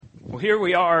here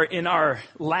we are in our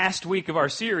last week of our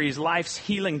series, Life's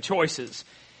Healing Choices.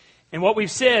 And what we've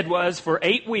said was, for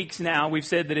 8 weeks now, we've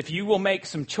said that if you will make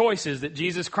some choices that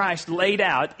Jesus Christ laid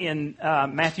out in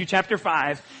Matthew chapter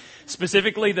 5,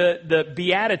 specifically the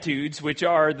Beatitudes, which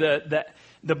are the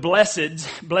blesseds,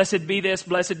 blessed be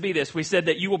this, we said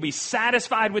that you will be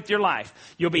satisfied with your life.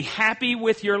 You'll be happy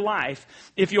with your life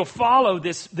if you'll follow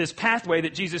this pathway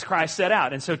that Jesus Christ set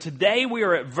out. And so today we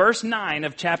are at verse 9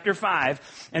 of chapter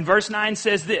 5, and verse 9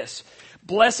 says this: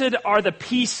 Blessed are the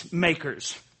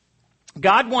peacemakers.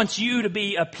 God wants you to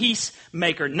be a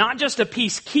peacemaker, not just a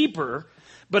peacekeeper,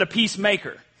 but a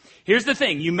peacemaker. Here's the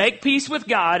thing: you make peace with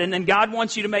God, and then God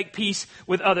wants you to make peace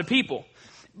with other people.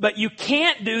 But you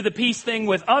can't do the peace thing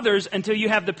with others until you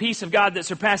have the peace of God that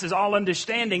surpasses all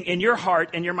understanding in your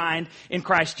heart and your mind in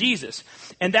Christ Jesus.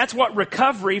 And that's what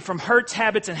recovery from hurts,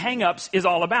 habits, and hang-ups is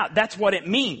all about. That's what it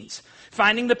means,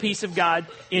 finding the peace of God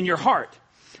in your heart.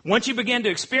 Once you begin to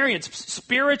experience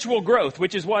spiritual growth,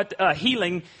 which is what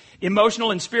healing,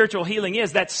 emotional and spiritual healing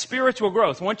is, that's spiritual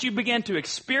growth. Once you begin to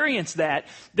experience that,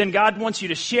 then God wants you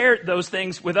to share those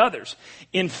things with others.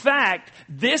 In fact,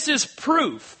 this is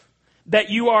proof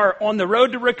that you are on the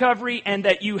road to recovery and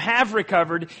that you have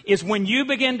recovered, is when you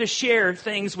begin to share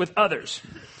things with others.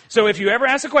 So if you ever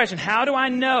ask the question, how do I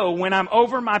know when I'm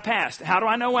over my past? How do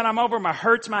I know when I'm over my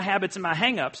hurts, my habits, and my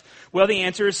hang-ups? Well, the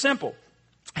answer is simple.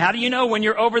 How do you know when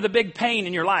you're over the big pain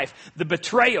in your life? The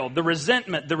betrayal, the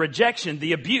resentment, the rejection,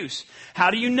 the abuse.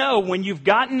 How do you know when you've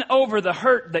gotten over the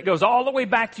hurt that goes all the way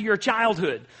back to your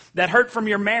childhood, that hurt from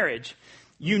your marriage?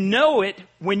 You know it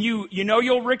when you know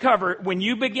you'll recover when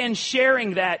you begin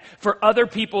sharing that for other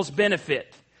people's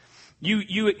benefit.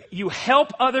 You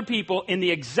help other people in the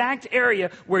exact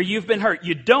area where you've been hurt.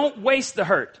 You don't waste the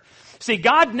hurt. See,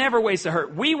 God never wastes the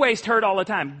hurt. We waste hurt all the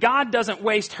time. God doesn't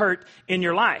waste hurt in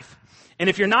your life. And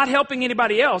if you're not helping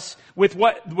anybody else with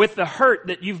the hurt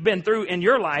that you've been through in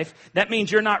your life, that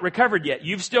means you're not recovered yet.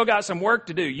 You've still got some work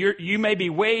to do. You may be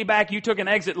way back. You took an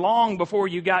exit long before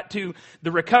you got to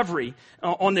the recovery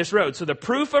on this road. So the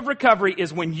proof of recovery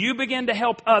is when you begin to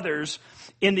help others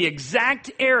in the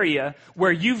exact area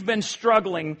where you've been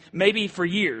struggling maybe for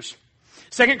years.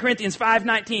 2 Corinthians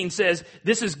 5:19 says,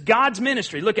 this is God's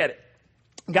ministry. Look at it.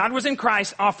 God was in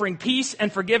Christ offering peace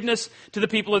and forgiveness to the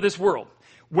people of this world.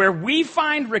 Where we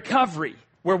find recovery,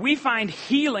 where we find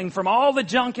healing from all the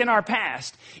junk in our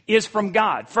past, is from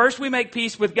God. First, we make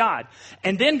peace with God.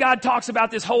 And then God talks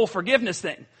about this whole forgiveness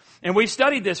thing. And we've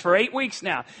studied this for 8 weeks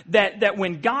now, that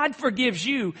when God forgives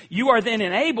you, you are then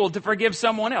enabled to forgive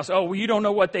someone else. Oh, well, you don't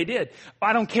know what they did.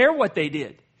 I don't care what they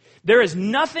did. There is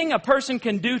nothing a person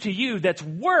can do to you that's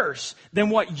worse than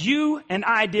what you and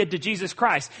I did to Jesus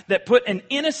Christ, that put an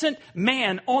innocent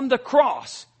man on the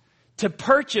cross to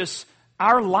purchase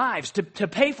our lives, to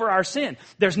pay for our sin.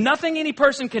 There's nothing any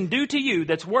person can do to you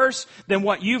that's worse than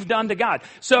what you've done to God.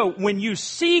 So when you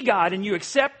see God and you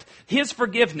accept His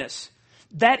forgiveness,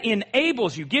 that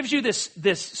enables you, gives you this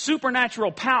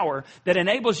supernatural power that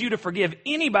enables you to forgive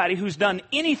anybody who's done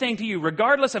anything to you,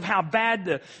 regardless of how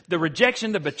bad the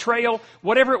rejection, the betrayal,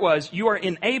 whatever it was, you are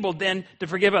enabled then to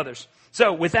forgive others.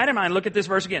 So with that in mind, look at this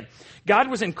verse again.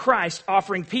 God was in Christ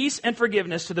offering peace and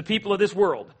forgiveness to the people of this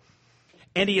world.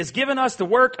 And He has given us the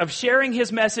work of sharing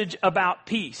His message about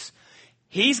peace.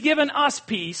 He's given us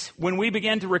peace when we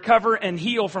begin to recover and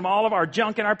heal from all of our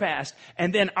junk in our past.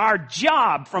 And then our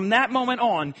job from that moment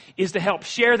on is to help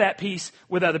share that peace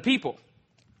with other people.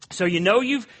 So you know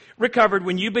you've recovered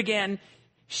when you begin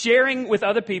sharing with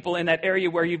other people in that area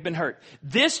where you've been hurt.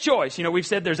 This choice, we've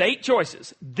said there's 8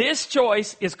 choices. This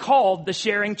choice is called the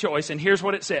sharing choice. And here's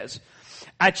what it says.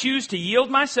 I choose to yield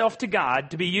myself to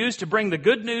God to be used to bring the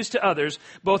good news to others,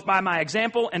 both by my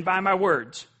example and by my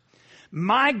words.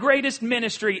 My greatest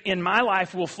ministry in my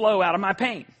life will flow out of my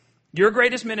pain. Your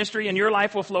greatest ministry in your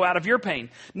life will flow out of your pain,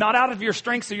 not out of your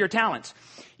strengths or your talents.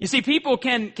 You see, people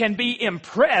can be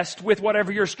impressed with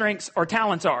whatever your strengths or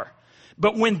talents are.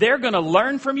 But when they're going to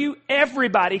learn from you,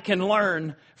 everybody can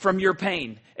learn from your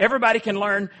pain. Everybody can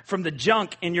learn from the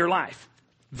junk in your life.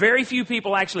 Very few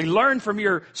people actually learn from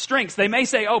your strengths. They may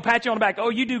say, oh, pat you on the back. Oh,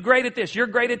 you do great at this. You're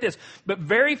great at this. But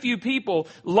very few people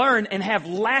learn and have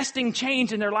lasting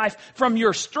change in their life from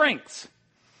your strengths.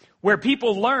 Where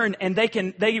people learn and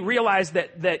they realize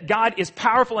that God is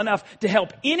powerful enough to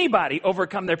help anybody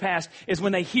overcome their past is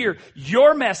when they hear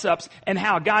your mess ups and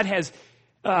how God has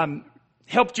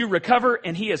helped you recover,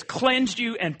 and He has cleansed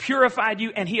you and purified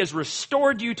you, and He has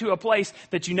restored you to a place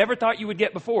that you never thought you would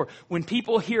get before. When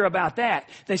people hear about that,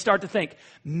 they start to think,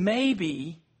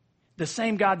 maybe the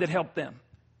same God that helped them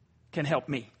can help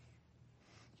me.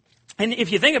 And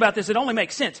if you think about this, it only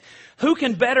makes sense. Who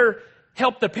can better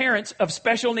help the parents of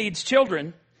special needs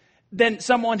children than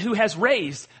someone who has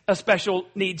raised a special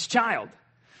needs child?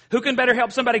 Who can better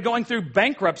help somebody going through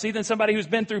bankruptcy than somebody who's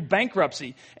been through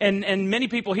bankruptcy? And many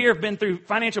people here have been through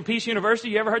Financial Peace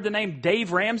University. You ever heard the name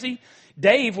Dave Ramsey?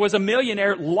 Dave was a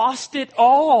millionaire, lost it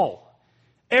all.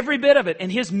 Every bit of it. And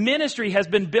his ministry has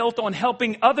been built on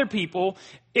helping other people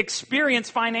experience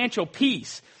financial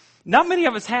peace. Not many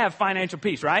of us have financial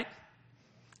peace, right?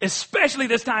 Especially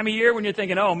this time of year when you're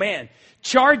thinking, oh man,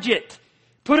 charge it.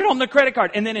 Put it on the credit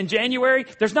card. And then in January,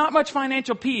 there's not much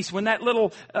financial peace when that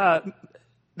little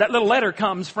letter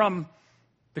comes from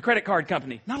the credit card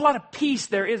company. Not a lot of peace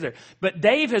there, is there? But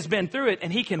Dave has been through it,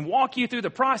 and he can walk you through the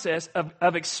process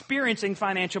of experiencing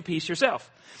financial peace yourself.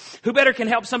 Who better can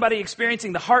help somebody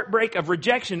experiencing the heartbreak of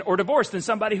rejection or divorce than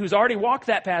somebody who's already walked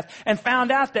that path and found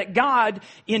out that God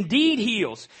indeed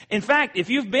heals? In fact, if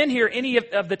you've been here any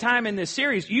of the time in this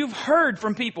series, you've heard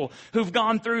from people who've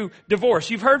gone through divorce.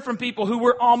 You've heard from people who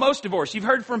were almost divorced. You've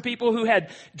heard from people who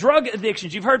had drug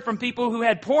addictions. You've heard from people who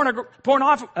had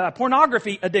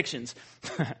pornography addictions.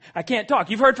 I can't talk.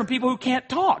 You've heard from people who can't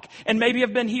talk and maybe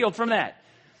have been healed from that.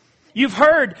 You've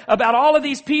heard about all of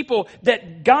these people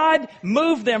that God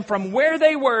moved them from where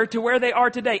they were to where they are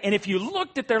today. And if you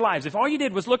looked at their lives, if all you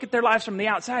did was look at their lives from the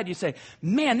outside, you say,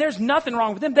 man, there's nothing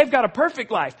wrong with them. They've got a perfect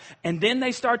life. And then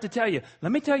they start to tell you,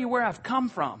 let me tell you where I've come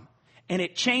from. And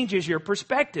it changes your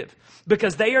perspective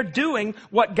because they are doing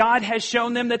what God has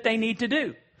shown them that they need to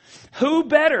do. Who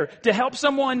better to help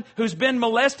someone who's been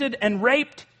molested and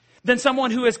raped than someone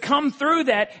who has come through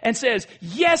that and says,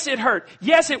 yes, it hurt.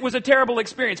 Yes, it was a terrible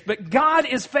experience, but God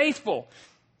is faithful.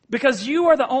 Because you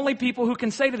are the only people who can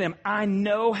say to them, I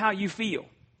know how you feel.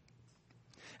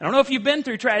 I don't know if you've been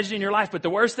through tragedy in your life, but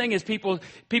the worst thing is people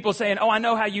saying, oh, I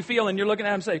know how you feel. And you're looking at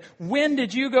them and saying, when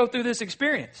did you go through this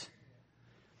experience?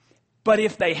 But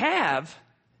if they have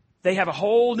a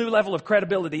whole new level of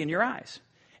credibility in your eyes.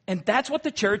 And that's what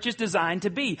the church is designed to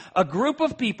be. A group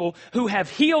of people who have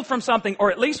healed from something,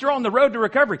 or at least are on the road to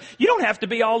recovery. You don't have to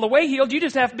be all the way healed. You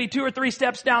just have to be 2 or 3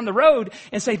 steps down the road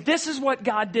and say, this is what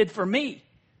God did for me.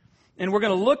 And we're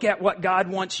going to look at what God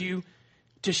wants you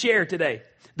to share today.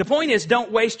 The point is,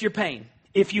 don't waste your pain.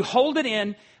 If you hold it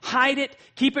in, hide it,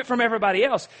 keep it from everybody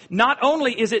else, not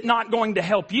only is it not going to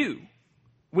help you,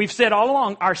 we've said all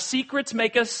along, our secrets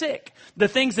make us sick. The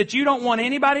things that you don't want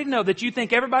anybody to know, that you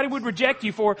think everybody would reject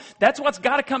you for, that's what's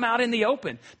got to come out in the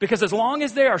open. Because as long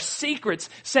as there are secrets,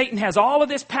 Satan has all of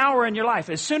this power in your life.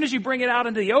 As soon as you bring it out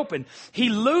into the open, he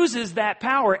loses that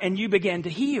power and you begin to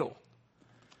heal.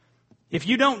 If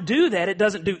you don't do that, it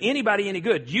doesn't do anybody any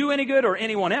good. You any good or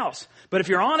anyone else. But if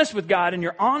you're honest with God and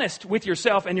you're honest with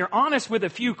yourself and you're honest with a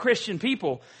few Christian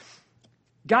people,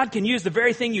 God can use the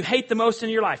very thing you hate the most in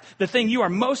your life, the thing you are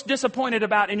most disappointed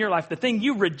about in your life, the thing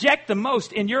you reject the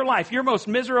most in your life, you're most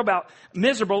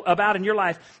miserable about in your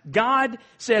life. God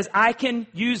says, I can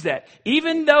use that.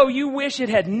 Even though you wish it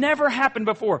had never happened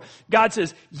before, God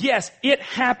says, yes, it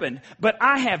happened, but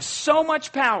I have so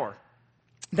much power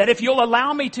that if you'll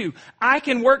allow me to, I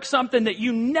can work something that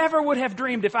you never would have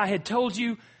dreamed if I had told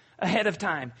you ahead of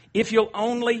time, if you'll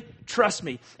only trust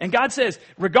me. And God says,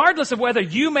 regardless of whether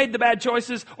you made the bad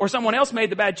choices or someone else made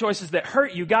the bad choices that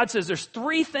hurt you, God says there's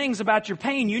 3 things about your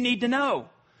pain you need to know.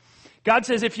 God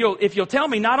says, if you'll tell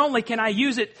me, not only can I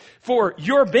use it for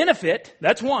your benefit,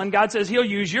 that's one. God says he'll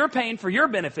use your pain for your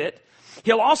benefit.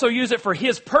 He'll also use it for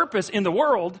his purpose in the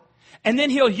world. And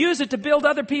then he'll use it to build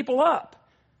other people up.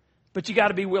 But you got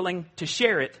to be willing to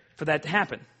share it for that to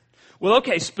happen. Well,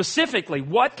 okay, specifically,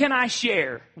 what can I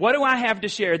share? What do I have to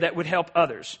share that would help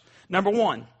others? Number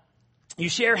 1, you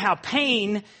share how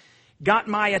pain got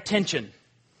my attention.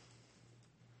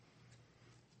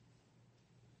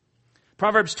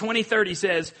 Proverbs 20:30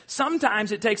 says,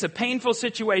 sometimes it takes a painful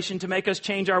situation to make us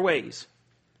change our ways.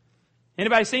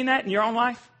 Anybody seen that in your own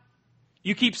life?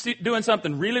 You keep doing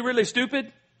something really, really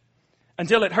stupid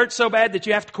until it hurts so bad that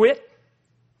you have to quit.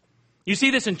 You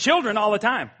see this in children all the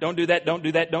time. Don't do that, don't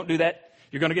do that, don't do that.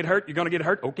 You're going to get hurt, you're going to get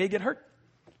hurt. Okay, get hurt.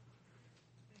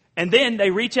 And then they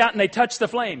reach out and they touch the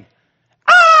flame.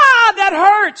 Ah, that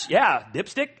hurts. Yeah,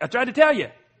 dipstick, I tried to tell you.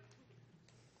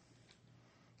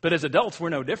 But as adults, we're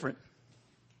no different.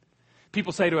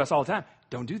 People say to us all the time,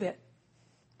 don't do that.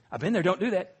 I've been there, don't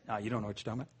do that. No, you don't know what you're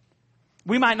talking about.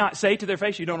 We might not say to their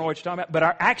face, you don't know what you're talking about, but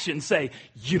our actions say,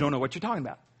 you don't know what you're talking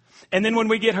about. And then when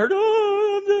we get hurt,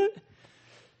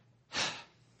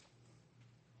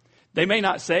 they may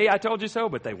not say, I told you so,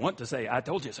 but they want to say, I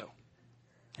told you so.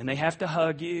 And they have to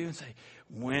hug you and say,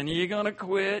 when are you going to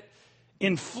quit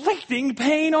inflicting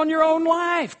pain on your own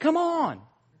life? Come on.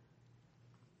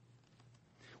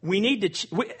 We need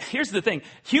to, here's the thing.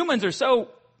 Humans are so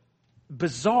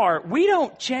bizarre. We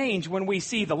don't change when we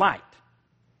see the light.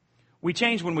 We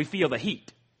change when we feel the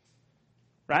heat.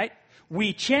 Right?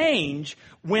 We change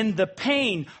when the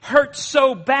pain hurts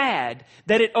so bad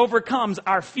that it overcomes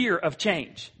our fear of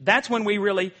change. That's when we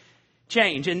really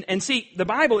change. And see, the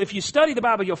Bible, if you study the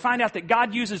Bible, you'll find out that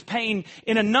God uses pain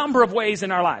in a number of ways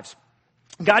in our lives.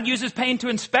 God uses pain to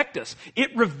inspect us.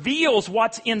 It reveals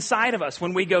what's inside of us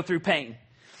when we go through pain.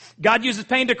 God uses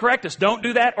pain to correct us. Don't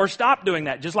do that or stop doing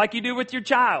that. Just like you do with your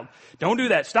child. Don't do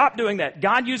that. Stop doing that.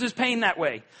 God uses pain that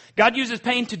way. God uses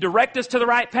pain to direct us to the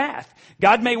right path.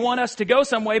 God may want us to go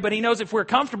some way, but He knows if we're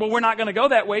comfortable, we're not going to go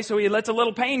that way, so He lets a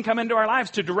little pain come into our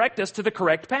lives to direct us to the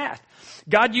correct path.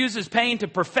 God uses pain to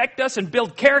perfect us and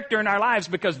build character in our lives,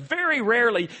 because very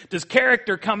rarely does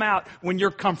character come out when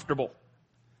you're comfortable.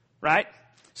 Right?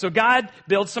 So God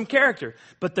builds some character.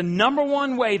 But the number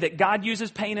one way that God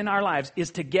uses pain in our lives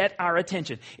is to get our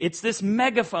attention. It's this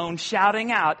megaphone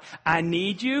shouting out, I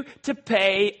need you to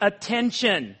pay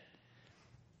attention.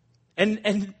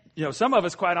 And you know, some of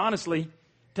us, quite honestly,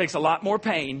 takes a lot more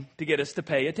pain to get us to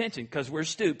pay attention because we're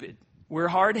stupid. We're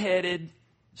hard-headed,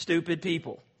 stupid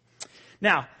people.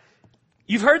 Now,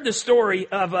 you've heard the story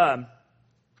of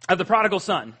the prodigal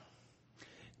son.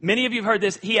 Many of you have heard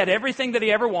this. He had everything that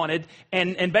he ever wanted,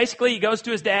 and basically he goes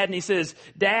to his dad and he says,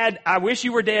 Dad, I wish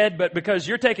you were dead, but because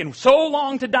you're taking so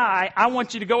long to die, I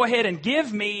want you to go ahead and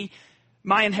give me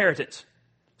my inheritance.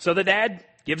 So the dad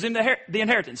gives him the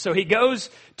inheritance. So he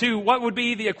goes to what would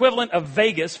be the equivalent of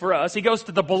Vegas for us. He goes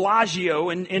to the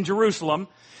Bellagio in Jerusalem,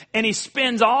 and he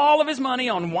spends all of his money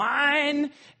on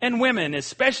wine and women,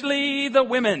 especially the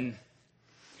women.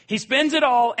 He spends it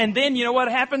all, and then you know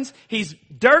what happens? He's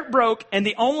dirt broke, and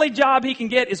the only job he can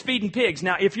get is feeding pigs.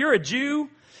 Now, if you're a Jew,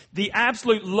 the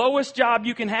absolute lowest job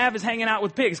you can have is hanging out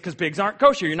with pigs, because pigs aren't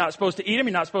kosher. You're not supposed to eat them.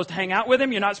 You're not supposed to hang out with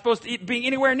them. You're not supposed to be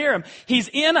anywhere near them. He's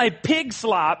in a pig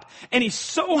slop, and he's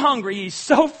so hungry. He's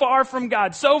so far from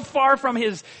God, so far from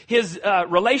his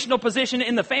relational position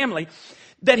in the family,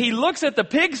 that he looks at the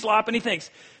pig slop and he thinks,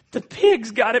 the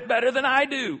pigs got it better than I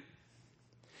do.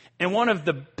 And one of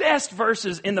the best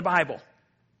verses in the Bible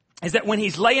is that when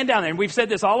he's laying down there, and we've said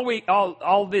this all week,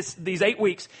 these 8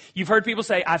 weeks, you've heard people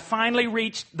say, I finally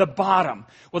reached the bottom.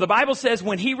 Well, the Bible says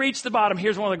when he reached the bottom,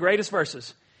 here's one of the greatest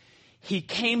verses. He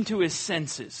came to his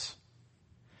senses.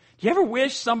 Do you ever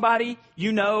wish somebody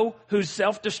you know who's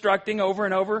self-destructing over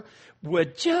and over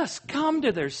would just come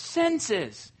to their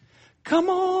senses? Come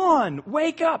on,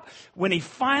 wake up. When he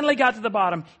finally got to the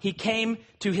bottom, he came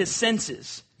to his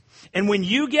senses. And when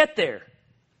you get there,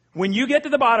 when you get to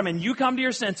the bottom and you come to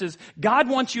your senses, God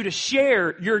wants you to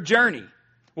share your journey.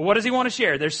 Well, what does He want to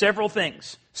share? There's several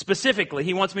things. Specifically,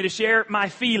 He wants me to share my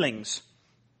feelings.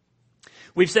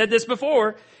 We've said this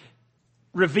before.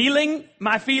 Revealing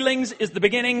my feelings is the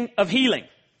beginning of healing.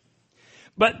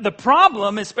 But the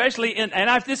problem, especially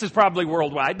this is probably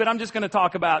worldwide, but I'm just going to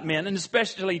talk about men, and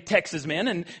especially Texas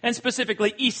men, and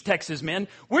specifically East Texas men.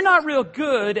 We're not real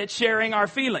good at sharing our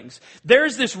feelings.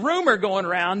 There's this rumor going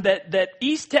around that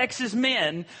East Texas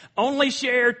men only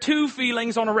share two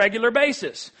feelings on a regular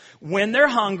basis: when they're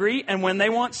hungry and when they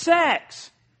want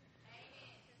sex.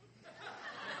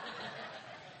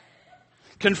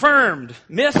 Confirmed.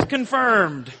 Myth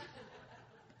confirmed.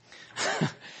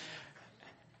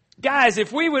 Guys,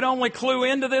 if we would only clue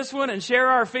into this one and share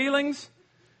our feelings,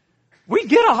 we'd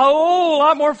get a whole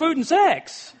lot more food and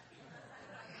sex.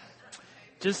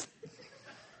 Just,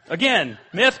 again,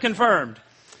 myth confirmed.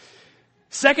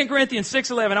 2 Corinthians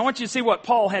 6:11, I want you to see what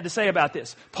Paul had to say about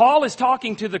this. Paul is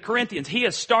talking to the Corinthians. He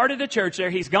has started a church there.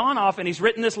 He's gone off and he's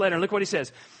written this letter. And look what he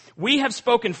says. We have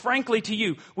spoken frankly to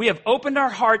you. We have opened our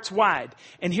hearts wide.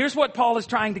 And here's what Paul is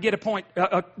trying to get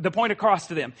the point across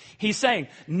to them. He's saying,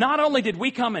 not only did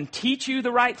we come and teach you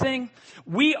the right thing,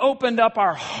 we opened up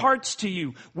our hearts to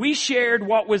you. We shared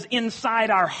what was inside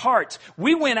our hearts.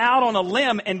 We went out on a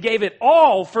limb and gave it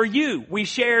all for you. We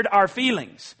shared our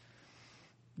feelings.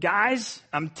 Guys,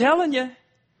 I'm telling you,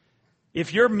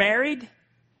 if you're married,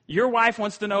 your wife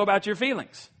wants to know about your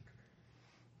feelings.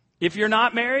 If you're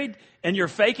not married and you're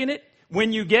faking it,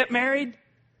 when you get married,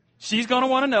 she's going to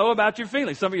want to know about your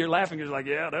feelings. Some of you are laughing. You're like,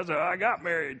 yeah, that's how I got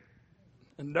married.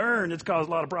 And darn, it's caused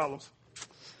a lot of problems.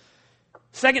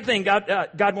 Second thing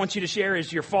God wants you to share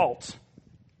is your faults.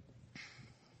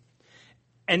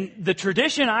 And the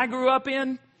tradition I grew up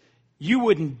in, you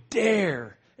wouldn't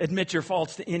dare admit your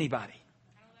faults to anybody.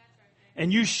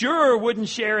 And you sure wouldn't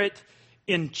share it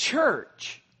in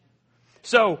church.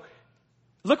 So,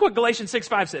 look what Galatians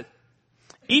 6:5 said.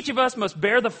 Each of us must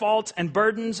bear the faults and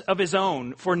burdens of his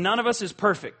own, for none of us is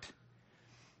perfect.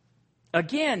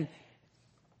 Again,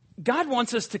 God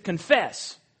wants us to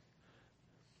confess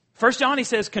 1 John, he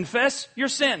says, confess your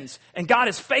sins, and God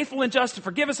is faithful and just to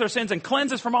forgive us our sins and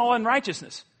cleanse us from all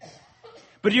unrighteousness.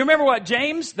 But do you remember what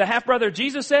James, the half-brother of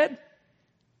Jesus, said?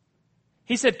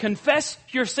 He said, confess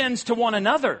your sins to one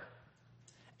another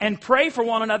and pray for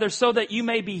one another so that you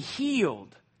may be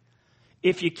healed.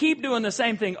 If you keep doing the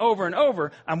same thing over and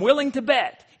over, I'm willing to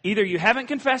bet either you haven't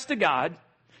confessed to God,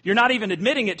 you're not even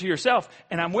admitting it to yourself,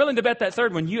 and I'm willing to bet that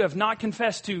third one you have not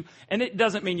confessed to, and it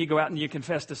doesn't mean you go out and you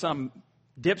confess to some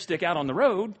dipstick out on the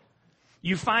road.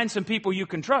 You find some people you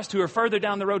can trust who are further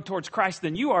down the road towards Christ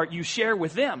than you are. You share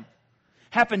with them.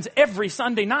 Happens every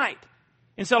Sunday night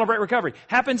in Celebrate Recovery.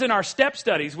 Happens in our step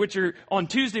studies, which are on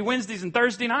Tuesday, Wednesdays, and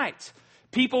Thursday nights.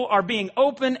 People are being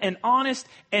open and honest,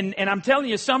 and I'm telling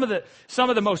you, some of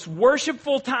the most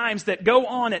worshipful times that go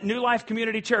on at New Life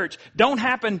Community Church don't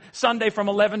happen Sunday from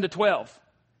 11 to 12.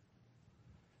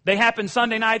 They happen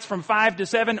Sunday nights from 5 to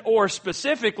 7, or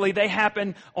specifically, they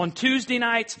happen on Tuesday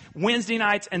nights, Wednesday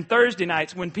nights, and Thursday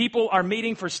nights when people are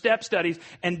meeting for step studies,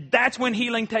 and that's when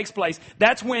healing takes place.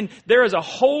 That's when there is a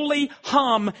holy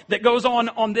hum that goes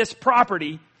on this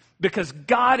property, because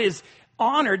God is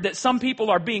honored that some people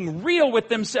are being real with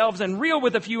themselves and real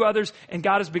with a few others, and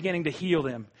God is beginning to heal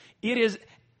them. It is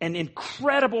an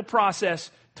incredible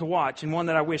process to watch, and one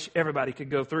that I wish everybody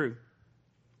could go through.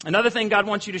 Another thing God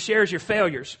wants you to share is your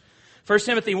failures. 1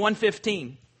 Timothy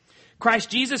 1:15.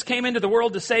 Christ Jesus came into the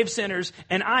world to save sinners,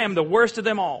 and I am the worst of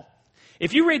them all.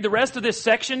 If you read the rest of this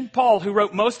section, Paul, who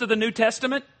wrote most of the New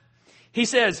Testament, he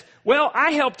says, well,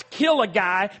 I helped kill a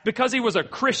guy because he was a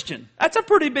Christian. That's a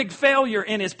pretty big failure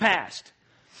in his past.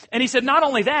 And he said, not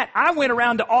only that, I went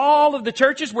around to all of the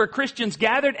churches where Christians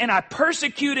gathered and I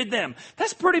persecuted them.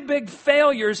 That's pretty big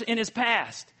failures in his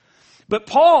past. But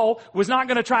Paul was not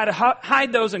going to try to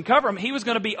hide those and cover them. He was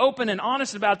going to be open and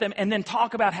honest about them, and then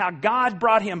talk about how God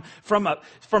brought him from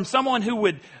someone who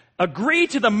would agree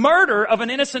to the murder of an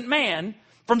innocent man,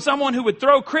 from someone who would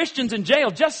throw Christians in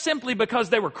jail just simply because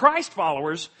they were Christ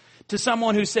followers, to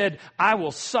someone who said, I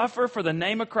will suffer for the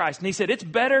name of Christ. And he said, it's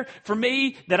better for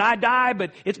me that I die,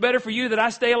 but it's better for you that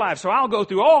I stay alive. So I'll go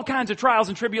through all kinds of trials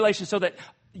and tribulations so that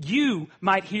you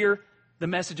might hear the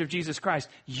message of Jesus Christ.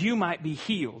 You might be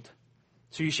healed.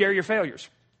 So you share your failures.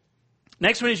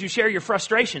 Next one is you share your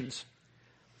frustrations.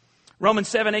 Romans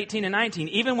 7:18 and 19.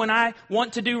 Even when I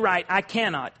want to do right, I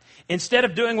cannot. Instead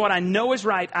of doing what I know is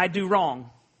right, I do wrong.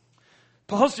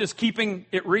 Paul's just keeping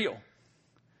it real.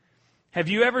 Have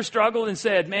you ever struggled and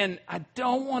said, man, I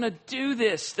don't want to do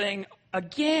this thing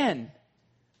again?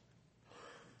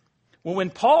 Well, when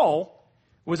Paul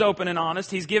was open and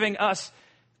honest, he's giving us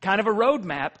kind of a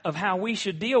roadmap of how we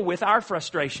should deal with our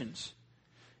frustrations.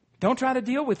 Don't try to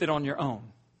deal with it on your own.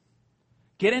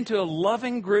 Get into a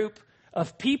loving group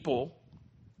of people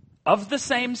of the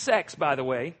same sex, by the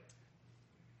way.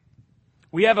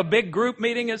 We have a big group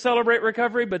meeting at Celebrate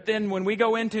Recovery, but then when we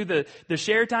go into the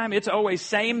share time, it's always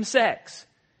same sex.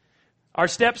 Our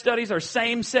step studies are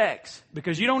same sex,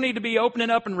 because you don't need to be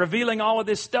opening up and revealing all of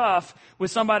this stuff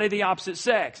with somebody of the opposite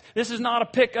sex. This is not a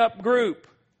pick-up group.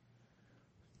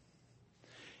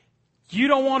 You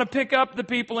don't want to pick up the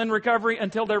people in recovery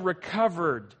until they're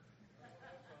recovered.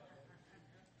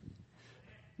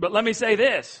 But let me say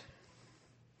this.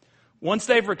 Once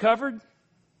they've recovered,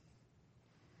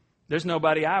 there's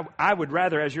nobody I would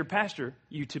rather, as your pastor,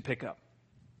 you to pick up.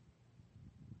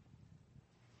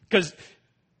 Because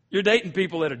you're dating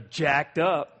people that are jacked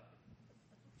up.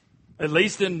 At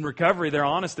least in recovery, they're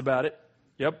honest about it.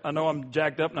 Yep, I know I'm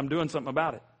jacked up and I'm doing something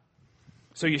about it.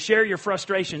 So you share your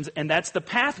frustrations, and that's the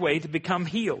pathway to become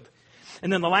healed.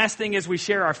 And then the last thing is we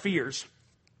share our fears.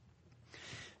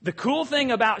 The cool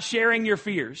thing about sharing your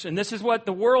fears, and this is what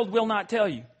the world will not tell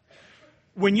you.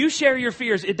 When you share your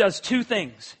fears, it does two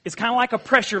things. It's kind of like a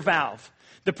pressure valve.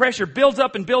 The pressure builds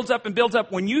up and builds up and builds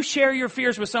up. When you share your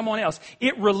fears with someone else,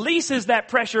 it releases that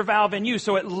pressure valve in you,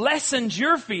 so it lessens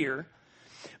your fear.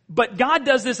 But God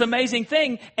does this amazing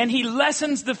thing, and He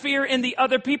lessens the fear in the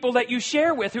other people that you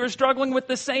share with who are struggling with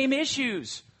the same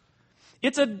issues.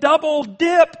 It's a double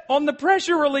dip on the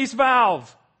pressure release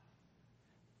valve.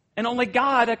 And only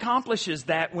God accomplishes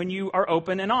that when you are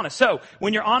open and honest. So,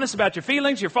 when you're honest about your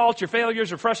feelings, your faults, your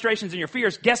failures, your frustrations, and your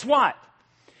fears, guess what?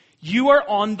 You are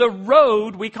on the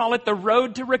road. We call it the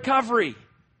road to recovery.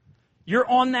 You're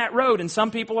on that road, and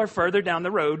some people are further down the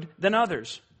road than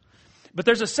others. But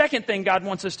there's a second thing God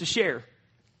wants us to share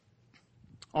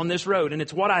on this road, and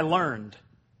it's what I learned.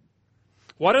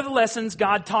 What are the lessons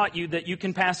God taught you that you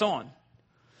can pass on?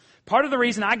 Part of the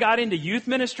reason I got into youth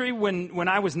ministry when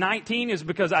I was 19 is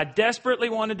because I desperately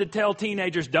wanted to tell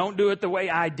teenagers, don't do it the way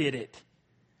I did it.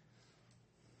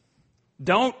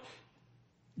 Don't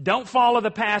Don't follow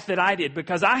the path that I did,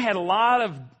 because I had a lot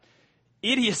of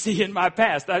idiocy in my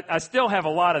past. I still have a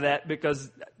lot of that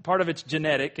because part of it's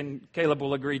genetic, and Caleb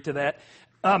will agree to that.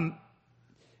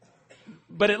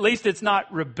 But at least it's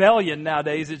not rebellion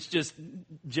nowadays. It's just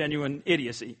genuine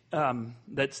idiocy.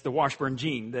 That's the Washburn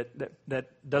gene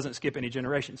that doesn't skip any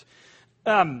generations.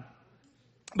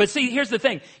 But see, here's the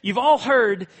thing. You've all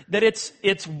heard that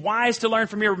it's wise to learn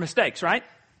from your mistakes, right?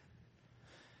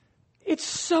 It's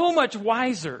so much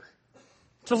wiser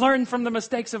to learn from the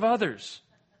mistakes of others.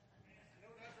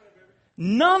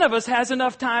 None of us has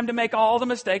enough time to make all the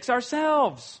mistakes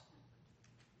ourselves.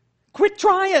 Quit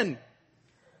trying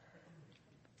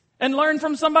and learn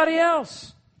from somebody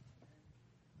else.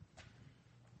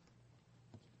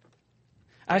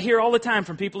 I hear all the time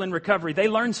from people in recovery, they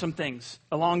learn some things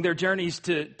along their journeys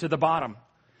to the bottom.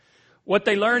 What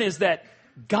they learn is that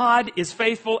God is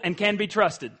faithful and can be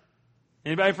trusted.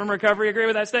 Anybody from recovery agree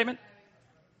with that statement?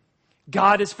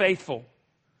 God is faithful.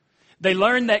 They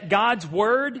learn that God's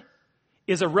word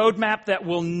is a roadmap that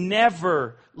will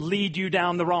never lead you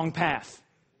down the wrong path.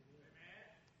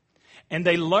 And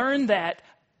they learn that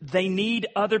they need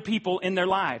other people in their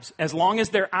lives. As long as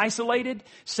they're isolated,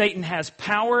 Satan has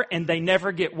power and they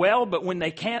never get well. But when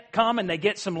they can't come and they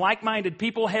get some like-minded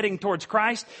people heading towards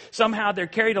Christ, somehow they're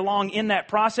carried along in that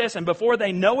process. And before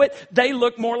they know it, they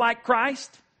look more like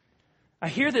Christ. I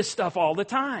hear this stuff all the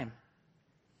time.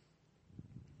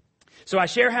 So I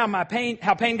share how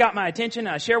pain got my attention,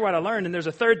 and I share what I learned, and there's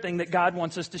a third thing that God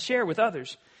wants us to share with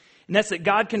others. And that's that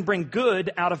God can bring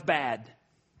good out of bad.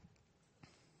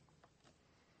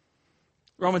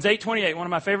 Romans 8:28, one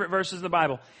of my favorite verses of the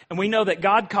Bible. And we know that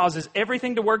God causes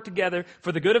everything to work together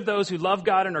for the good of those who love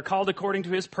God and are called according to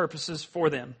His purposes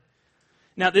for them.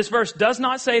 Now, this verse does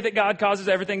not say that God causes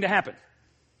everything to happen.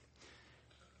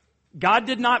 God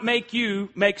did not make you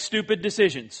make stupid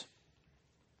decisions,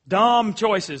 dumb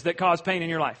choices that cause pain in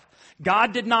your life.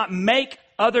 God did not make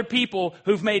other people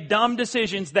who've made dumb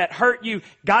decisions that hurt you.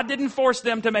 God didn't force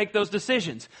them to make those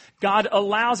decisions. God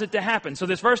allows it to happen. So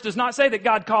this verse does not say that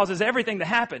God causes everything to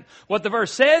happen. What the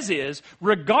verse says is,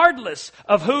 regardless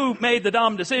of who made the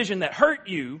dumb decision that hurt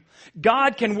you,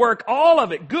 God can work all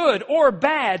of it, good or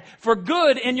bad, for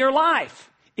good in your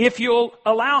life, if you'll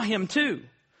allow Him to.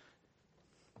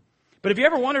 But have you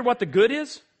ever wondered what the good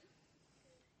is?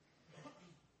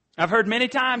 I've heard many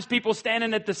times people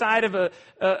standing at the side of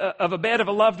a bed of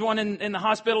a loved one in the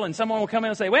hospital, and someone will come in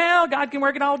and say, well, God can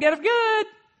work it all together for good.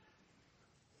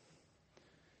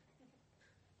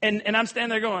 And I'm standing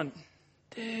there going,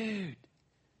 dude,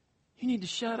 you need to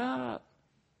shut up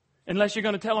unless you're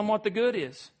going to tell them what the good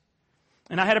is.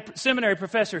 And I had a seminary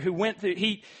professor who went through,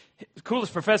 the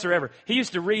coolest professor ever. He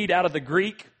used to read out of the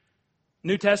Greek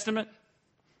New Testament.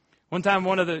 One time,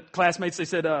 one of the classmates, they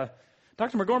said,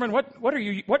 Dr. McGorman,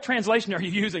 what translation are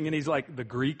you using? And he's like, the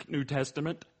Greek New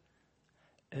Testament.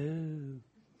 Oh,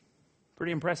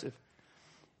 pretty impressive.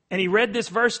 And he read this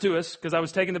verse to us, because I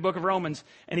was taking the book of Romans,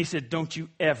 and he said, don't you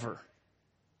ever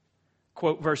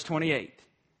quote verse 28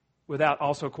 without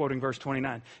also quoting verse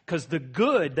 29. Because the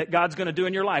good that God's going to do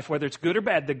in your life, whether it's good or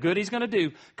bad, the good He's going to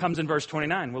do comes in verse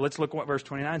 29. Well, let's look at what verse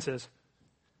 29 says.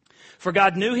 For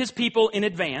God knew His people in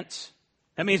advance.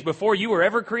 That means before you were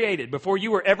ever created, before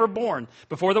you were ever born,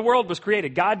 before the world was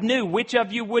created, God knew which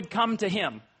of you would come to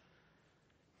Him.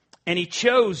 And He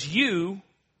chose you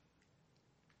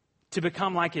to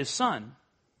become like His Son.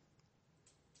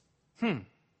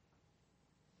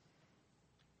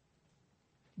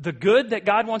 The good that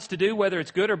God wants to do, whether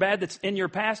it's good or bad that's in your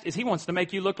past, is He wants to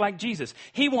make you look like Jesus.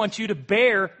 He wants you to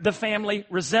bear the family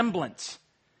resemblance.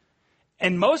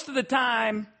 And most of the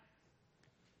time,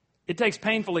 it takes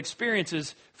painful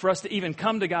experiences for us to even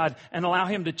come to God and allow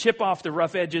Him to chip off the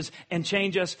rough edges and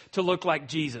change us to look like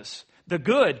Jesus. The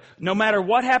good, no matter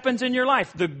what happens in your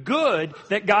life, the good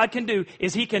that God can do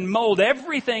is He can mold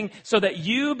everything so that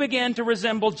you begin to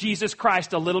resemble Jesus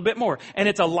Christ a little bit more. And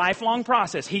it's a lifelong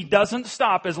process. He doesn't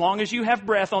stop as long as you have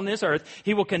breath on this earth.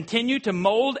 He will continue to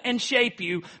mold and shape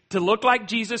you to look like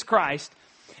Jesus Christ.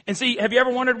 And see, have you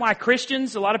ever wondered why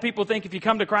Christians, a lot of people think if you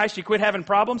come to Christ, you quit having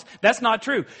problems? That's not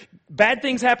true. Bad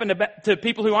things happen to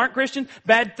people who aren't Christian.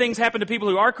 Bad things happen to people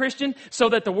who are Christian so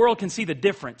that the world can see the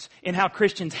difference in how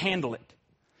Christians handle it.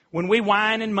 When we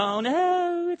whine and moan,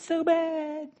 oh, it's so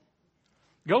bad.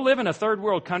 Go live in a third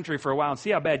world country for a while and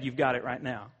see how bad you've got it right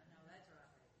now.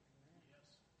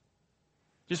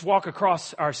 Just walk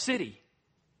across our city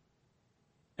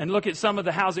and look at some of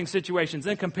the housing situations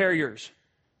and compare yours.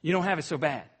 You don't have it so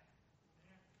bad.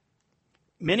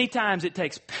 Many times it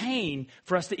takes pain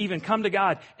for us to even come to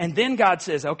God. And then God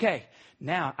says, okay,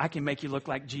 now I can make you look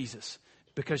like Jesus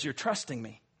because you're trusting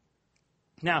me.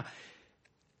 Now,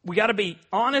 we got to be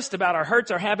honest about our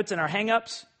hurts, our habits, and our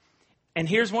hang-ups. And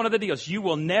here's one of the deals. You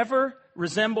will never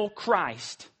resemble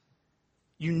Christ.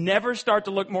 You never start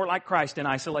to look more like Christ in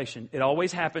isolation. It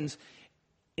always happens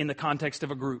in the context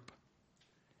of a group.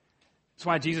 That's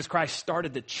why Jesus Christ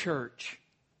started the church.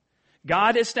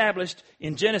 God established,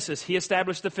 in Genesis, He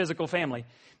established the physical family.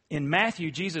 In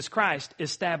Matthew, Jesus Christ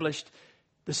established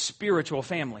the spiritual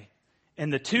family.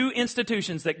 And the two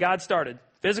institutions that God started,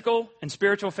 physical and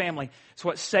spiritual family, is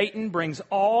what Satan brings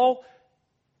all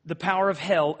the power of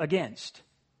hell against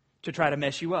to try to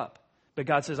mess you up. But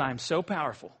God says, I am so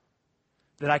powerful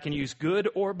that I can use good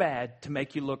or bad to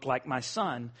make you look like my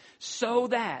Son, so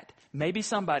that maybe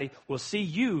somebody will see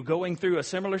you going through a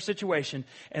similar situation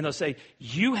and they'll say,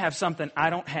 you have something I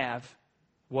don't have.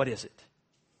 What is it?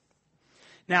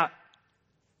 Now,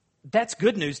 that's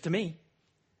good news to me.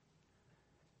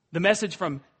 The message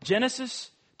from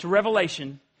Genesis to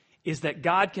Revelation is that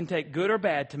God can take good or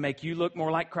bad to make you look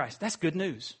more like Christ. That's good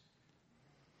news.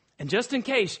 And just in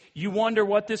case you wonder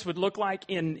what this would look like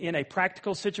in a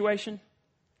practical situation,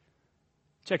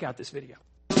 check out this video.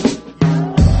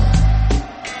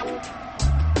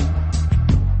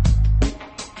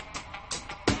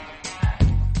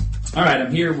 All right,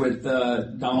 I'm here with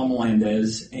Donald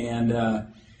Melendez, and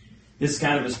this is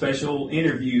kind of a special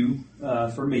interview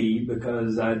for me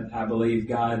because I believe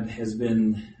God has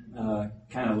been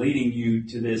kind of leading you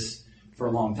to this for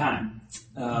a long time.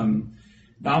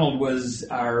 Donald was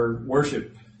our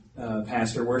worship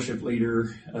pastor, worship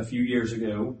leader a few years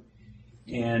ago,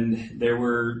 and there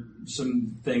were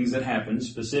some things that happened,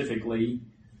 specifically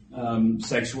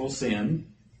sexual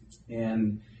sin.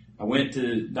 And I went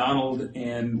to Donald,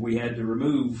 and we had to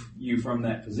remove you from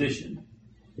that position.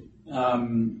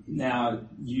 Now,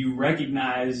 you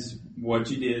recognize what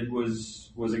you did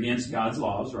was against God's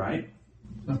laws, right?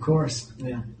 Of course,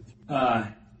 yeah.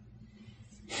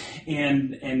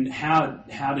 And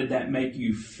how did that make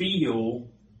you feel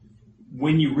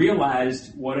when you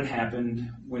realized what had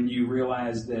happened, when you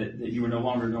realized that you were no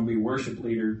longer going to be worship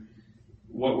leader?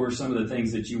 What were some of the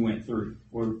things that you went through?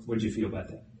 What did you feel about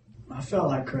that? I felt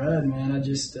like crud, man. I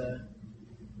just,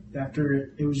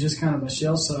 after it was just kind of a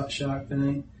shell shock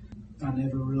thing. I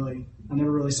never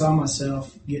really saw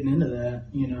myself getting into that,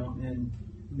 and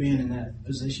being in that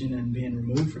position and being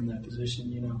removed from that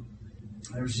position,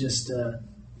 There was just,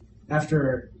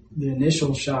 after the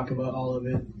initial shock about all of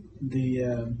it,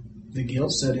 the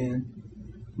guilt set in.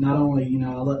 Not only,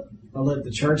 I let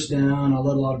the church down, I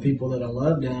let a lot of people that I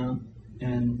love down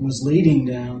and was leading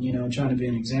down, trying to be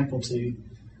an example to,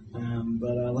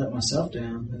 but I let myself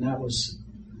down, and that was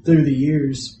through the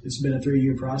years. It's been a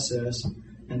 3-year process,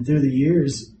 and through the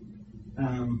years,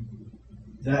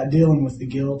 that dealing with the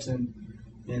guilt and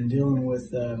dealing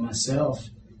with myself,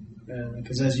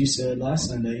 because as you said last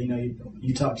Sunday,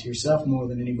 you talk to yourself more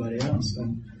than anybody else,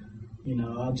 and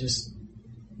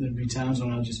there'd be times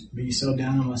when I'd just be so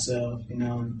down on myself, and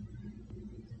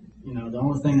the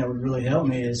only thing that would really help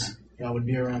me is I would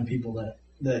be around people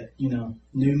that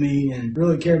knew me and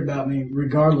really cared about me,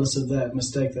 regardless of that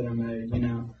mistake that I made,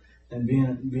 and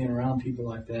being around people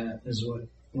like that is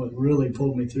what really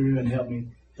pulled me through and helped me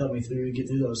through to get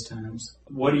through those times.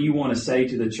 What do you want to say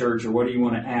to the church, or what do you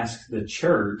want to ask the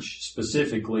church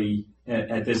specifically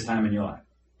at this time in your life?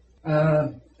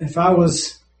 If I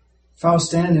was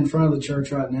standing in front of the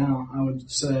church right now, I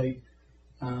would say,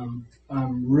 I'm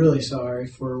really sorry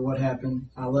for what happened.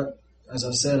 As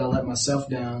I said, I let myself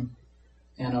down,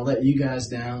 and I let you guys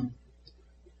down.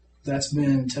 That's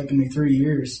been taking me 3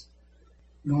 years,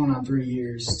 going on 3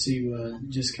 years, to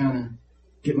just kind of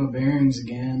get my bearings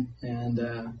again and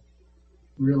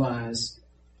realize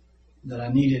that I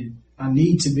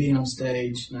need to be on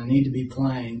stage and I need to be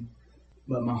playing.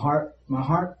 But my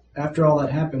heart, after all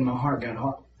that happened, my heart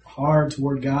got hard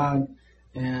toward God,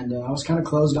 and I was kind of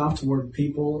closed off toward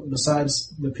people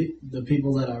besides the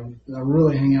people that I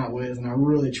really hang out with and I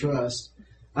really trust.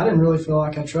 I didn't really feel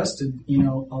like I trusted, a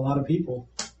lot of people,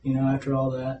 after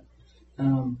all that.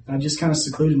 I just kind of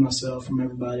secluded myself from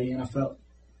everybody, and I felt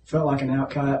like an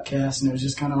outcast, and it was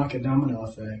just kind of like a domino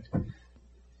effect.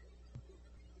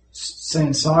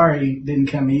 Saying sorry didn't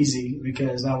come easy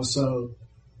because I was so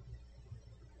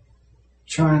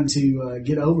trying to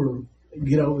get over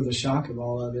the shock of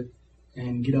all of it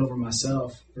and get over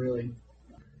myself, really.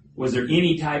 Was there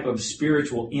any type of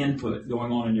spiritual input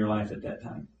going on in your life at that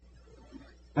time?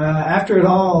 After it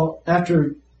all,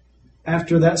 after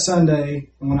that Sunday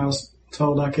when I was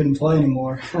told I couldn't play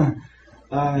anymore,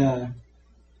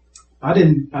 I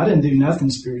didn't do nothing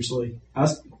spiritually.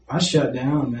 I shut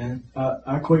down, man.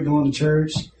 I quit going to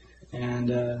church,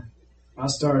 and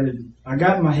I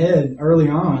got in my head early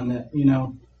on that,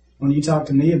 when you talk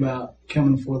to me about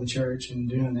coming before the church and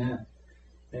doing that,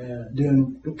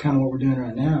 doing kind of what we're doing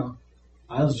right now,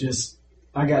 I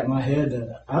got in my head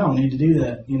that I don't need to do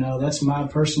that. That's my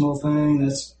personal thing.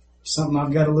 That's something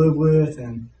I've got to live with,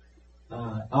 and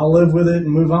I'll live with it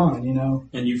and move on,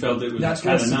 And you felt it was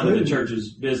kind of none of the church's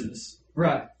business.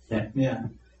 Right. Yeah.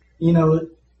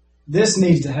 This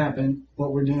needs to happen,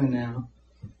 what we're doing now.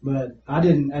 But at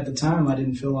the time, I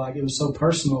didn't feel like it was so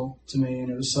personal to me, and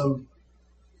it was so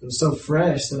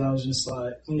fresh that I was just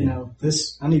like,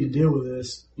 I need to deal with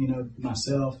this,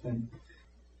 myself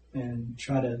and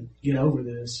try to get over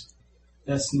this.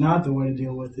 That's not the way to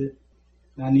deal with it.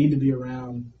 I need to be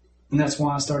around. And that's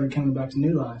why I started coming back to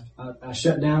New Life. I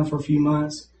shut down for a few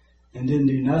months and didn't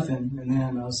do nothing. And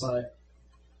then I was like,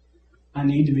 I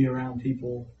need to be around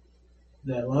people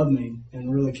that love me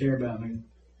and really care about me.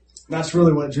 That's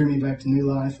really what drew me back to New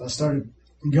Life. I started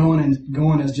going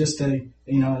as just an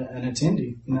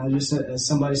attendee, just as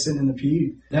somebody sitting in the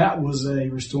pew. That was a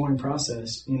restoring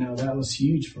process. That was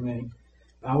huge for me.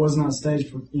 I wasn't on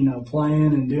stage for,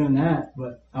 playing and doing that,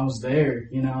 but I was there,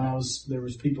 there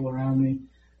was people around me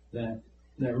that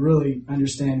really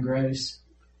understand grace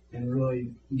and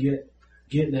really get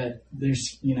that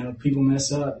there's, people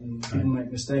mess up and people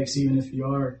make mistakes, even if you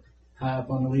are high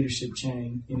up on the leadership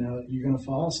chain, you're going to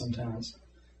fall sometimes.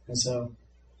 And so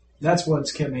that's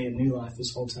what's kept me at New Life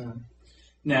this whole time.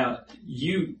 Now,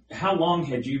 how long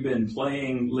had you been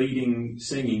playing, leading,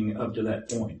 singing up to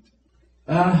that point?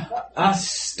 I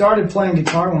started playing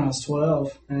guitar when I was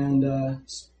 12 and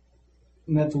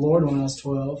met the Lord when I was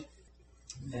 12.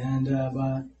 And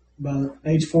by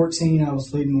age 14, I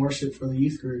was leading worship for the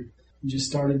youth group. Just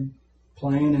started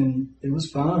playing, and it was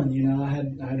fun. I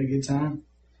had a good time.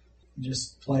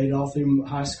 Just played all through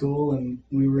high school, and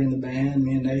we were in the band.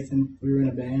 Me and Nathan, we were in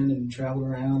a band and traveled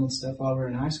around and stuff while we were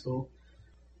in high school.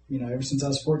 Ever since I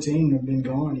was 14, I've been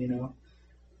going,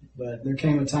 But there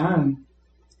came a time,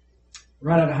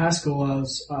 right out of high school, I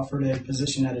was offered a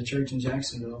position at a church in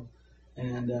Jacksonville,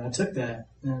 and I took that,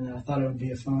 and I thought it would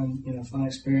be a fun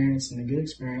experience and a good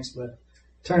experience, but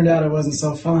turned out it wasn't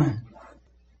so fun.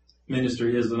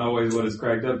 Ministry isn't always what it's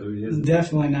cracked up to be, is it?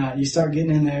 Definitely not. You start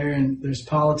getting in there, and there's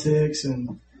politics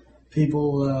and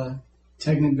people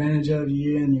taking advantage of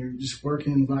you, and you're just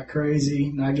working like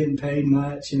crazy, not getting paid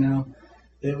much,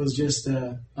 It was just,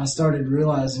 I started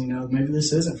realizing, maybe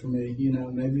this isn't for me,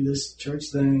 maybe this church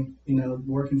thing,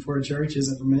 working for a church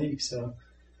isn't for me. So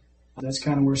that's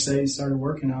kind of where Satan started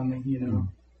working on me,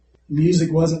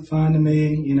 Music wasn't fun to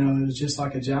me, it was just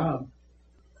like a job.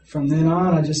 From then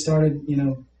on, I just started,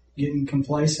 getting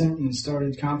complacent and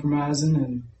started compromising,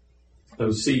 and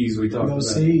those C's we talked about.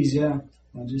 Those C's, yeah.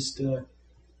 It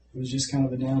was just kind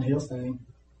of a downhill thing.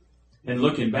 And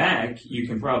looking back, you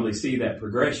can probably see that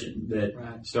progression that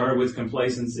started with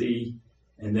complacency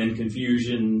and then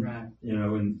confusion,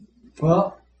 and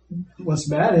well, what's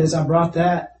bad is I brought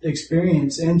that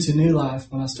experience into New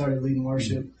Life when I started leading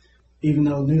worship. Even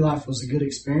though New Life was a good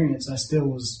experience, I still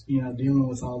was, dealing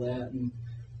with all that, and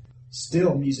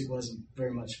still music wasn't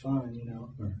very much fun,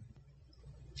 Right.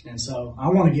 And so I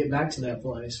want to get back to that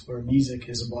place where music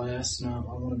is a blast, and I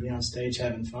want to be on stage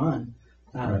having fun,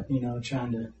 not,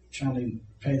 trying to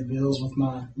pay the bills with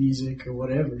my music or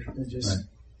whatever.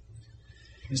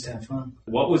 Just have fun.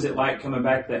 What was it like coming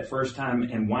back that first time,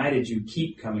 and why did you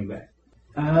keep coming back?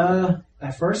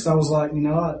 At first I was like,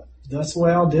 that's the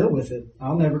way I'll deal with it.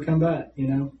 I'll never come back,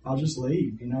 I'll just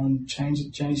leave, and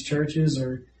change churches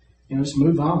or, just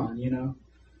move on,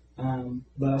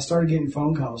 But I started getting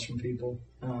phone calls from people.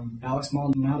 Alex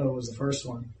Maldonado was the first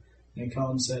one. And he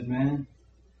called and said, "Man,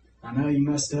 I know you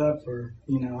messed up, or,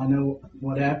 I know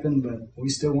what happened, but we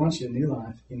still want you in New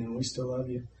Life. We still love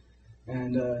you."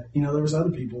 And, there was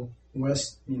other people.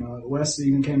 Wes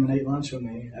even came and ate lunch with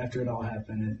me after it all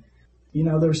happened.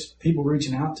 And, there's people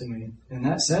reaching out to me, and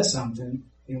that says something.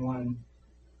 When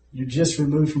you're just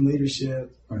removed from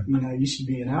leadership, right. You should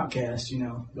be an outcast,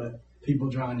 but people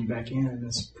drawing you back in,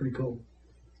 that's pretty cool.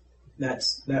 That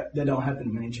don't happen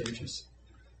in many churches.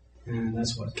 And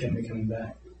that's what kept me coming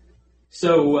back.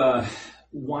 So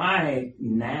why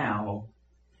now?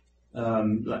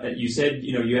 You said,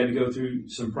 you had to go through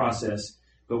some process,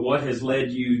 but what has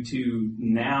led you to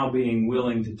now being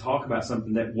willing to talk about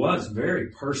something that was very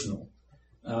personal,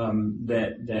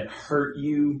 that hurt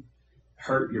you,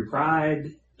 hurt your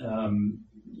pride,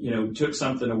 took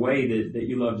something away that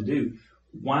you love to do?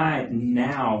 Why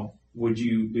now would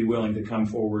you be willing to come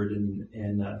forward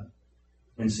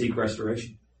and seek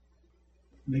restoration?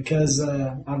 Because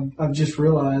I've just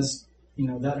realized,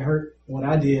 that hurt. What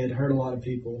I did hurt a lot of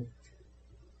people,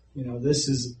 this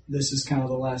is kind of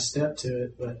the last step to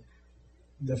it. But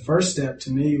the first step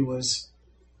to me was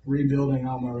rebuilding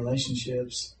all my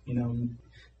relationships.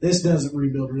 This doesn't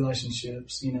rebuild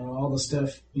relationships. All the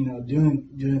stuff,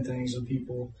 doing things with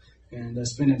people and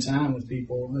spending time with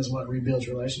people is what rebuilds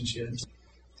relationships.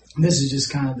 This is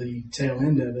just kind of the tail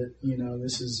end of it.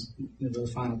 This is the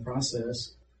final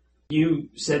process. You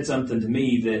said something to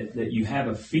me that you have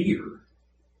a fear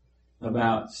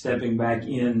about stepping back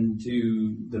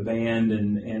into the band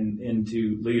and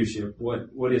into leadership.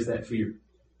 What is that fear?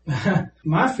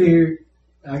 My fear,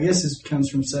 I guess it comes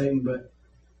from Satan, but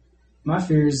my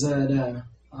fear is that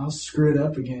I'll screw it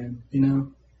up again.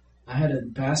 I had a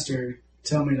pastor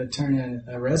tell me to turn in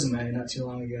a resume not too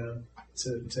long ago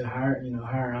to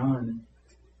hire on.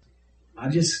 I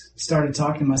just started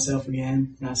talking to myself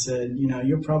again, and I said,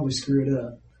 you'll probably screw it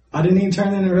up. I didn't even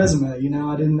turn in a resume. I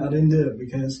didn't do it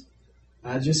because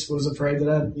I just was afraid that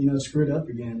I'd screw it up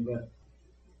again. But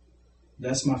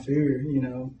that's my fear.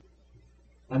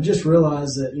 I've just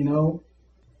realized that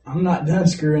I'm not done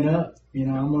screwing up.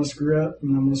 I'm going to screw up,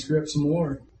 and I'm going to screw up some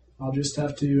more. I'll just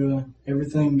have to,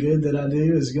 everything good that I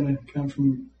do is going to come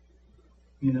from,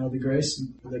 the grace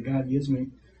that God gives me.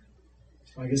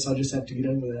 So I guess I'll just have to get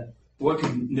over that. What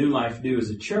can New Life do as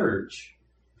a church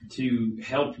to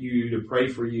help you, to pray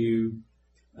for you,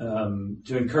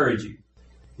 to encourage you?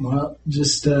 Well,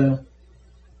 just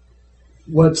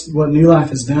what New Life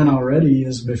has done already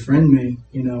is befriend me,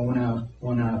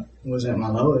 when I was at my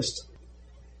lowest.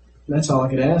 That's all I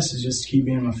could ask is just keep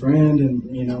being my friend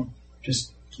and,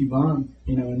 just keep on,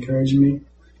 encouraging me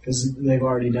because they've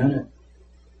already done it.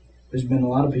 There's been a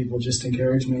lot of people just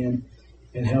encourage me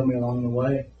and help me along the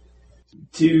way.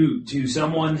 To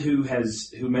someone who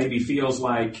maybe feels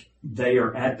like they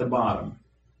are at the bottom,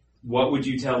 what would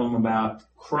you tell them about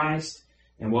Christ,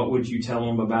 and what would you tell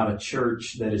them about a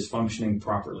church that is functioning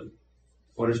properly?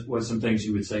 What are some things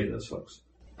you would say to those folks?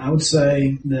 I would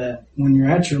say that when you're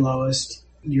at your lowest,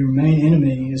 your main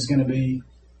enemy is going to be,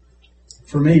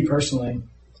 for me personally,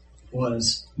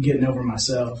 was getting over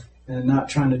myself and not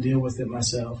trying to deal with it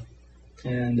myself.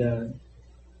 And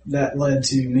that led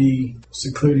to me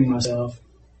secluding myself,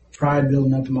 pride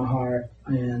building up in my heart,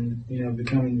 and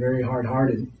becoming very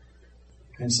hard-hearted.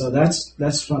 And so that's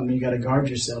something you got to guard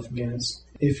yourself against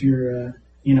if you're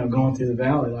going through the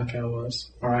valley like I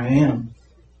was, or I am.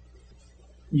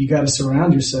 You got to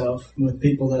surround yourself with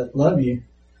people that love you,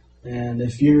 and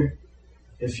if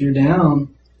you're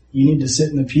down, you need to sit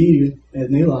in the pew at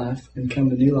New Life and come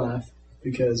to New Life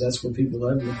because that's where people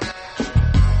love you.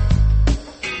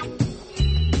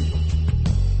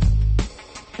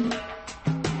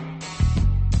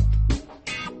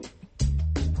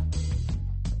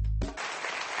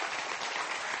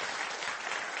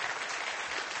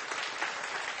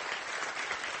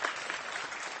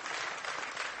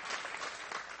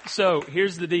 So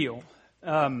here's the deal.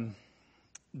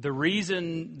 The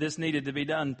reason this needed to be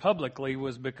done publicly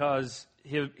was because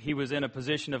he was in a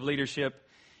position of leadership,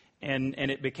 and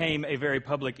it became a very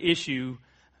public issue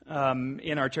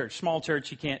in our church. Small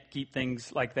church, you can't keep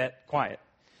things like that quiet.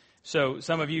 So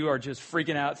some of you are just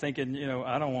freaking out thinking,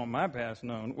 I don't want my past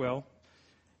known. Well,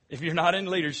 if you're not in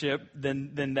leadership,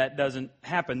 then that doesn't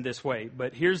happen this way.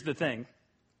 But here's the thing.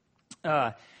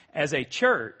 As a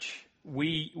church,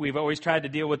 we've always tried to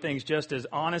deal with things just as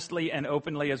honestly and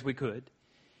openly as we could.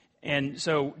 And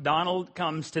so Donald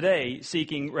comes today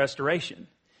seeking restoration.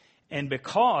 And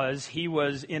because he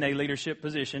was in a leadership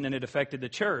position and it affected the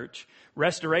church,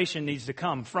 restoration needs to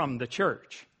come from the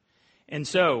church. And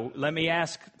so let me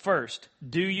ask first,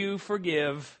 do you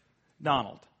forgive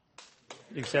Donald?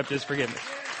 Accept his forgiveness.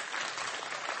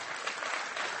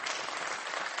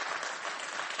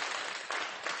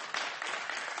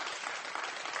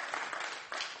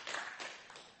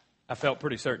 I felt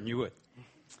pretty certain you would.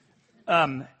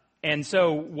 And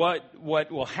so what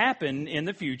will happen in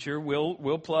the future,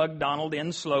 we'll plug Donald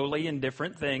in slowly in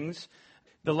different things.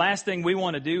 The last thing we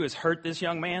want to do is hurt this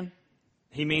young man.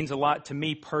 He means a lot to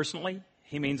me personally.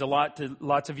 He means a lot to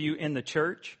lots of you in the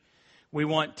church. We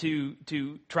want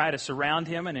to try to surround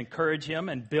him and encourage him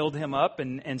and build him up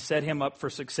and set him up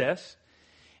for success.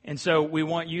 And so we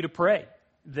want you to pray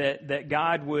that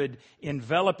God would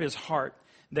envelop his heart,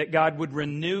 that God would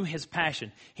renew his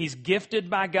passion. He's gifted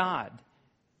by God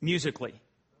musically,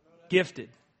 gifted.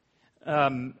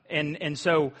 And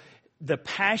so the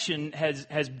passion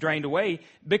has drained away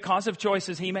because of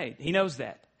choices he made. He knows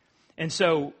that. And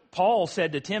so Paul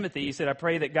said to Timothy, he said, I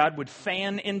pray that God would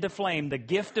fan into flame the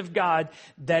gift of God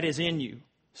that is in you.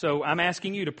 So I'm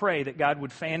asking you to pray that God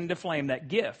would fan into flame that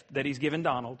gift that he's given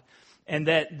Donald, and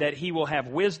that he will have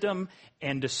wisdom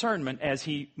and discernment as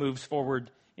he moves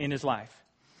forward in his life.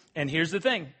 And here's the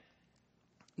thing.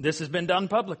 This has been done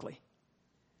publicly.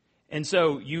 And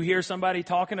so you hear somebody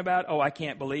talking about, oh, I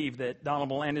can't believe that Donald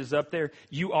Melendez is up there.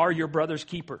 You are your brother's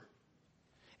keeper.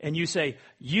 And you say,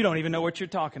 you don't even know what you're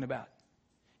talking about.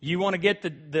 You want to get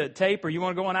the tape or you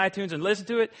want to go on iTunes and listen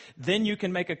to it, then you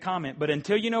can make a comment. But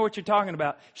until you know what you're talking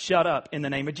about, shut up in the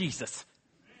name of Jesus.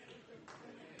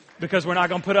 Because we're not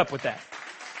going to put up with that.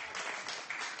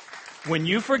 When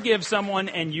you forgive someone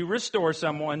and you restore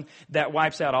someone, that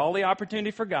wipes out all the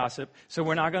opportunity for gossip. So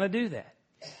we're not going to do that.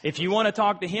 If you want to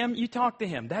talk to him, you talk to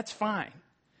him. That's fine.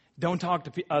 Don't talk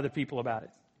to other people about it.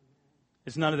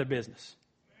 It's none of their business.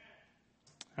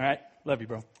 All right? Love you,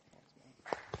 bro.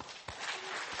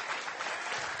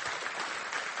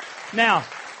 Now,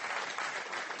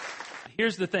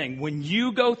 here's the thing. When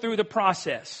you go through the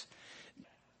process,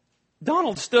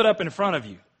 Donald stood up in front of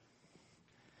you.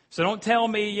 So don't tell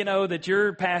me, that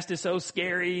your past is so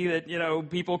scary that,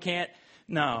 people can't.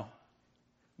 No.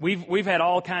 We've had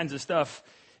all kinds of stuff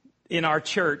in our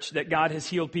church that God has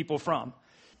healed people from.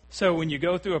 So when you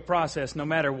go through a process, no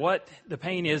matter what the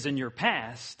pain is in your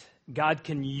past, God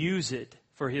can use it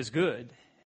for his good